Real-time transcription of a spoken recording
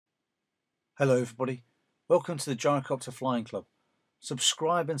Hello everybody, welcome to the Gyrocopter Flying Club.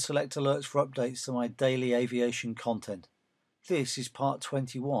 Subscribe and select alerts for updates to my daily aviation content. This is part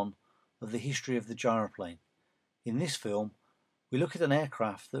 21 of the history of the gyroplane. In this film, we look at an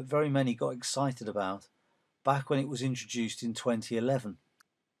aircraft that very many got excited about back when it was introduced in 2011.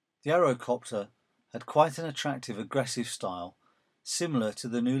 The Arrowcopter had quite an attractive aggressive style, similar to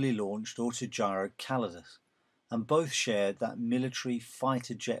the newly launched autogyro Calidus, and both shared that military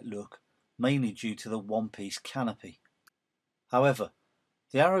fighter jet look, mainly due to the one-piece canopy. However,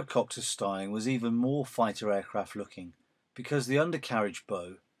 the Arrowcopter's styling was even more fighter aircraft looking because the undercarriage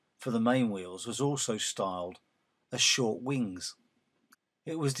bow for the main wheels was also styled as short wings.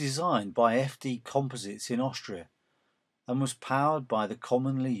 It was designed by FD Composites in Austria and was powered by the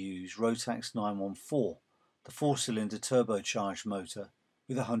commonly used Rotax 914, the four-cylinder turbocharged motor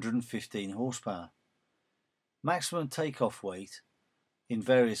with 115 horsepower. Maximum takeoff weight in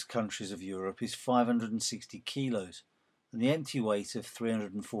various countries of Europe is 560 kilos, and the empty weight of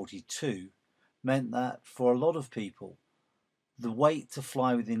 342 meant that for a lot of people the weight to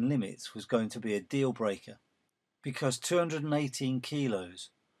fly within limits was going to be a deal breaker, because 218 kilos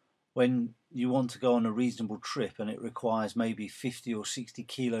when you want to go on a reasonable trip and it requires maybe 50 or 60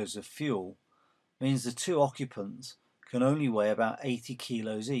 kilos of fuel means the two occupants can only weigh about 80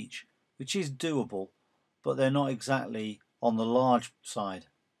 kilos each, which is doable, but they're not exactly on the large side.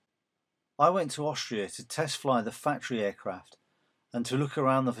 I went to Austria to test fly the factory aircraft and to look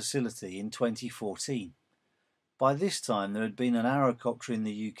around the facility in 2014. By this time there had been an Arrowcopter in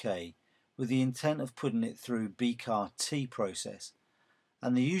the UK with the intent of putting it through BCAR-T process,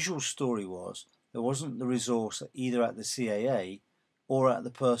 and the usual story was there wasn't the resource either at the CAA or at the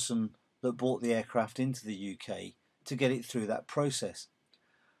person that bought the aircraft into the UK to get it through that process.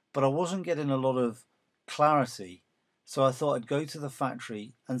 But I wasn't getting a lot of clarity, so I thought I'd go to the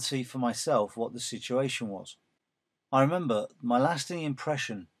factory and see for myself what the situation was. I remember my lasting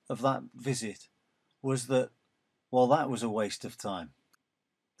impression of that visit was that, well, that was a waste of time.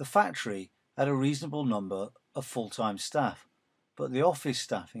 The factory had a reasonable number of full-time staff, but the office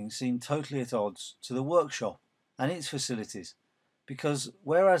staffing seemed totally at odds to the workshop and its facilities, because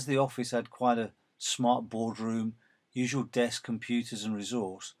whereas the office had quite a smart boardroom, usual desk, computers and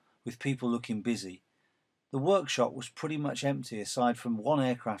resource, with people looking busy, the workshop was pretty much empty aside from one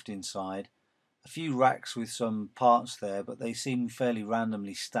aircraft inside, a few racks with some parts there, but they seemed fairly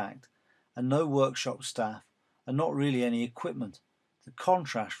randomly stacked, and no workshop staff and not really any equipment. The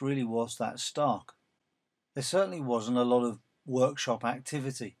contrast really was that stark. There certainly wasn't a lot of workshop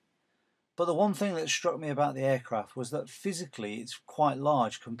activity. But the one thing that struck me about the aircraft was that physically it's quite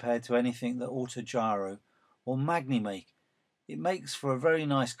large compared to anything that Autogyro or Magni make. It makes for a very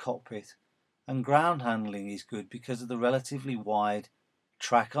nice cockpit, and ground handling is good because of the relatively wide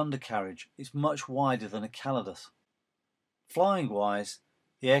track undercarriage. It's much wider than a Calidus. Flying wise,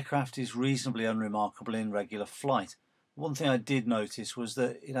 the aircraft is reasonably unremarkable in regular flight. One thing I did notice was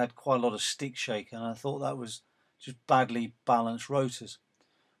that it had quite a lot of stick shake, and I thought that was just badly balanced rotors.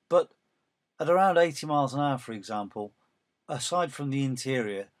 But at around 80 miles an hour, for example, aside from the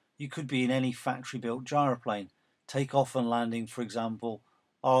interior, you could be in any factory-built gyroplane. Takeoff and landing, for example,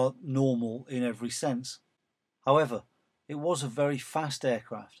 are normal in every sense. However, it was a very fast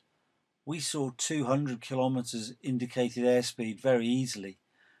aircraft. We saw 200 kilometers indicated airspeed very easily,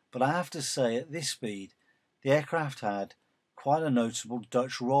 but I have to say at this speed the aircraft had quite a noticeable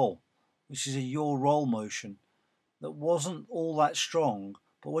Dutch roll, which is a yaw roll motion that wasn't all that strong,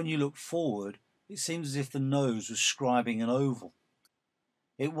 but when you look forward it seems as if the nose was scribing an oval.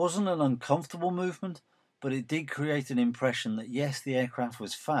 It wasn't an uncomfortable movement, but it did create an impression that yes, the aircraft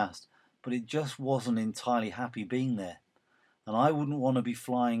was fast, but it just wasn't entirely happy being there. And I wouldn't want to be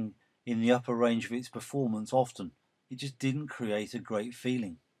flying in the upper range of its performance often. It just didn't create a great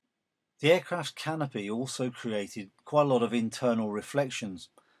feeling. The aircraft's canopy also created quite a lot of internal reflections,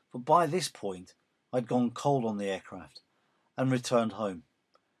 but by this point I'd gone cold on the aircraft and returned home.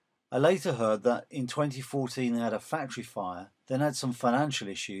 I later heard that in 2014 they had a factory fire, then had some financial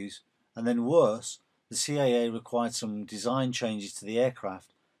issues, and then worse, the CAA required some design changes to the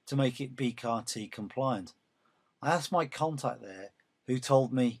aircraft to make it BCAR-T compliant. I asked my contact there, who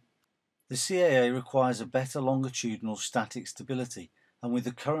told me the CAA requires a better longitudinal static stability, and with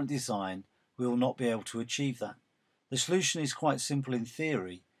the current design we will not be able to achieve that. The solution is quite simple in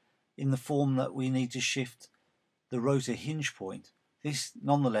theory, in the form that we need to shift the rotor hinge point. This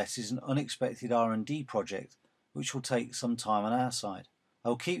nonetheless is an unexpected R&D project which will take some time on our side. I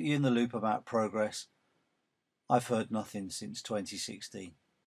will keep you in the loop about progress. I've heard nothing since 2016.